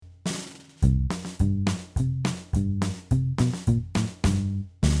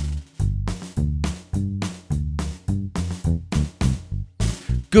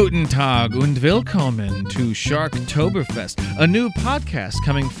Guten Tag und willkommen to Sharktoberfest, a new podcast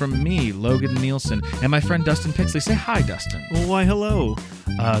coming from me, Logan Nielsen, and my friend Dustin Pixley. Say hi, Dustin. Well, why, hello.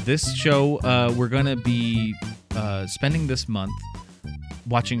 This show, we're going to be spending this month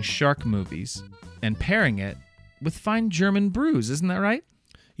watching shark movies and pairing it with fine German brews. Isn't that right?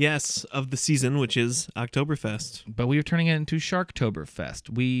 Yes, of the season, which is Oktoberfest. But we are turning it into Sharktoberfest.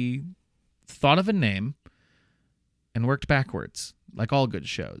 We thought of a name and worked backwards, like all good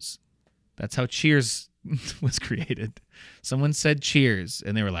shows. That's how Cheers was created. Someone said Cheers,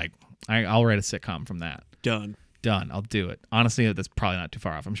 and they were like, I'll write a sitcom from that. Done. I'll do it. Honestly, that's probably not too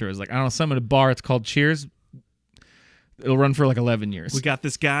far off. I'm sure it was like, I don't know, some at a bar, it's called Cheers. It'll run for like 11 years. We got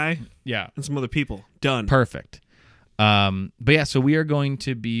this guy Yeah. and some other people. Done. Perfect. But yeah, so we are going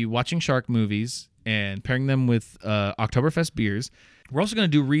to be watching shark movies and pairing them with Oktoberfest beers. We're also going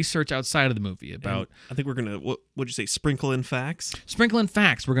to do research outside of the movie about... I think we're going to, what'd you say, sprinkle in facts? Sprinkle in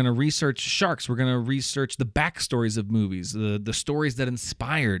facts. We're going to research sharks. We're going to research the backstories of movies, the stories that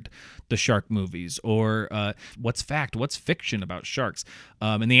inspired the shark movies, or what's fact, what's fiction about sharks.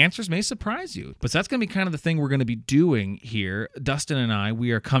 And the answers may surprise you. But that's going to be kind of the thing we're going to be doing here. Dustin and I,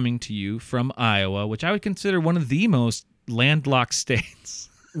 we are coming to you from Iowa, which I would consider one of the most landlocked states.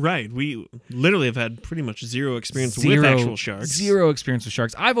 Right. We literally have had pretty much zero experience with actual sharks. Zero experience with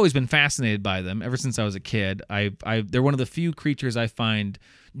sharks. I've always been fascinated by them ever since I was a kid. They're one of the few creatures I find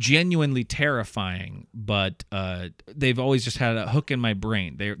genuinely terrifying, but they've always just had a hook in my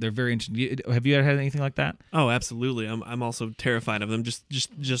brain. They're very interesting. Have you ever had anything like that? Oh, absolutely. I'm also terrified of them.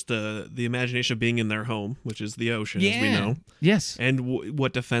 Just the imagination of being in their home, which is the ocean, as we know. Yes. And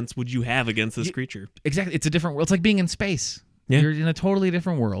what defense would you have against this creature? Exactly. It's a different world. It's like being in space. Yeah. You're in a totally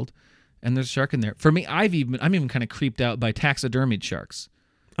different world, and there's a shark in there. For me, I'm even kind of creeped out by taxidermied sharks.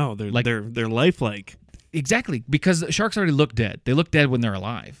 Oh, they're lifelike. Exactly, because sharks already look dead. They look dead when they're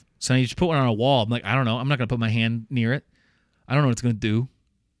alive. So you just put one on a wall. I'm like, I don't know. I'm not going to put my hand near it. I don't know what it's going to do.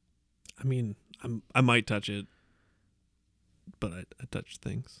 I mean, I might touch it, but I touch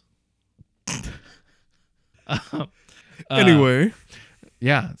things. Anyway.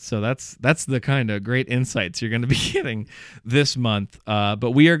 Yeah, so that's the kind of great insights you're going to be getting this month.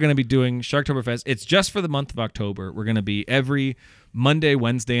 But we are going to be doing Sharktoberfest. It's just for the month of October. We're going to be every Monday,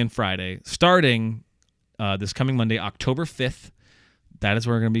 Wednesday, and Friday, starting this coming Monday, October 5th. That is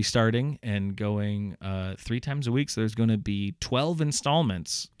where we're going to be starting and going 3 times a week. So there's going to be 12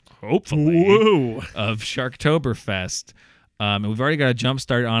 installments, hopefully, of Sharktoberfest. And we've already got a jump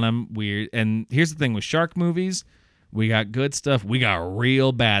start on them. And here's the thing with shark movies. We got good stuff. We got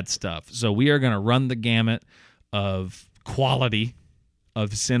real bad stuff. So we are going to run the gamut of quality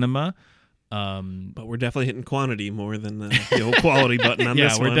of cinema. But we're definitely hitting quantity more than the old quality button on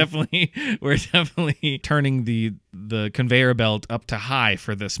this one. We're definitely turning the conveyor belt up to high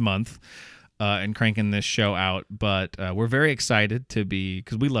for this month and cranking this show out. But we're very excited to be,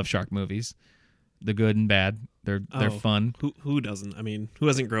 because we love shark movies, the good and bad. They're fun. Who doesn't? I mean, who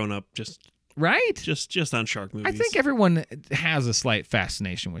hasn't grown up just on shark movies? I think everyone has a slight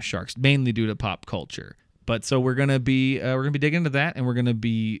fascination with sharks, mainly due to pop culture. But so we're gonna be digging into that, and we're gonna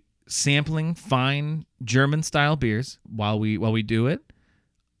be sampling fine German style beers while we do it.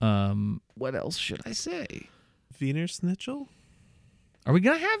 What else should I say? Wiener Schnitzel? Are we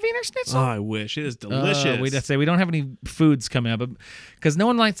gonna have Wiener Schnitzel? Oh, I wish. It is delicious. We don't have any foods coming up because no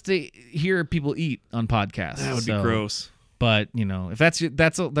one likes to hear people eat on podcasts. That would be gross. But, you know, if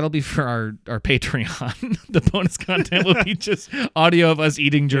that'll be for our Patreon. The bonus content will be just audio of us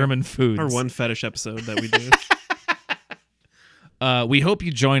eating German foods. Our one fetish episode that we do. We hope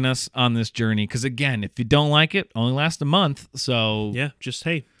you join us on this journey because, again, if you don't like it, only lasts a month. So yeah, just,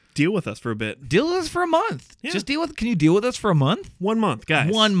 hey, deal with us for a bit. Deal with us for a month. Yeah. Just can you deal with us for a month? 1 month,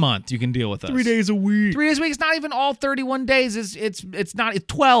 guys. 1 month you can deal with us. 3 days a week. 3 days a week. It's not even all 31 days. It's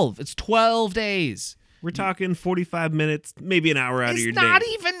 12. It's 12 days. We're talking 45 minutes, maybe an hour out of your day. It's not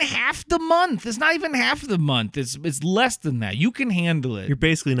even half the month. It's not even half the month. It's less than that. You can handle it. You're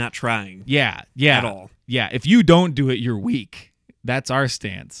basically not trying. Yeah. At all. Yeah. If you don't do it, you're weak. That's our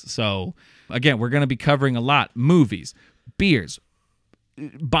stance. So, again, we're going to be covering a lot. Movies, beers,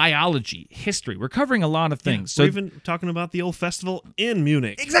 biology, history. We're covering a lot of things. We're even talking about the old festival in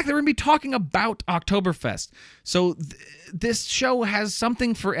Munich. Exactly. We're going to be talking about Oktoberfest. So this show has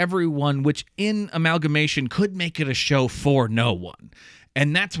something for everyone, which in amalgamation could make it a show for no one.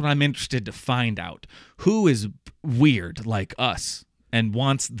 And that's what I'm interested to find out. Who is weird like us and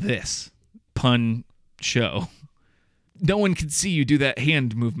wants this pun show? No one can see you do that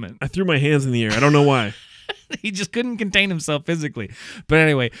hand movement. I threw my hands in the air. I don't know why. He just couldn't contain himself physically. But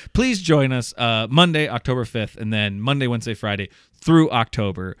anyway, please join us Monday, October 5th, and then Monday, Wednesday, Friday through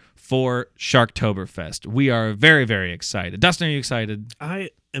October for Sharktoberfest. We are very, very excited. Dustin, are you excited? I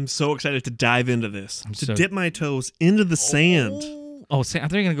am so excited to dive into this, dip my toes into the sand. Oh, I thought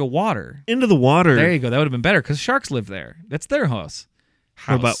you were going to go water. Into the water. There you go. That would have been better because sharks live there. That's their house.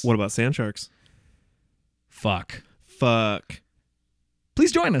 What about sand sharks? Fuck. Fuck.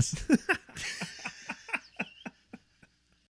 Please join us.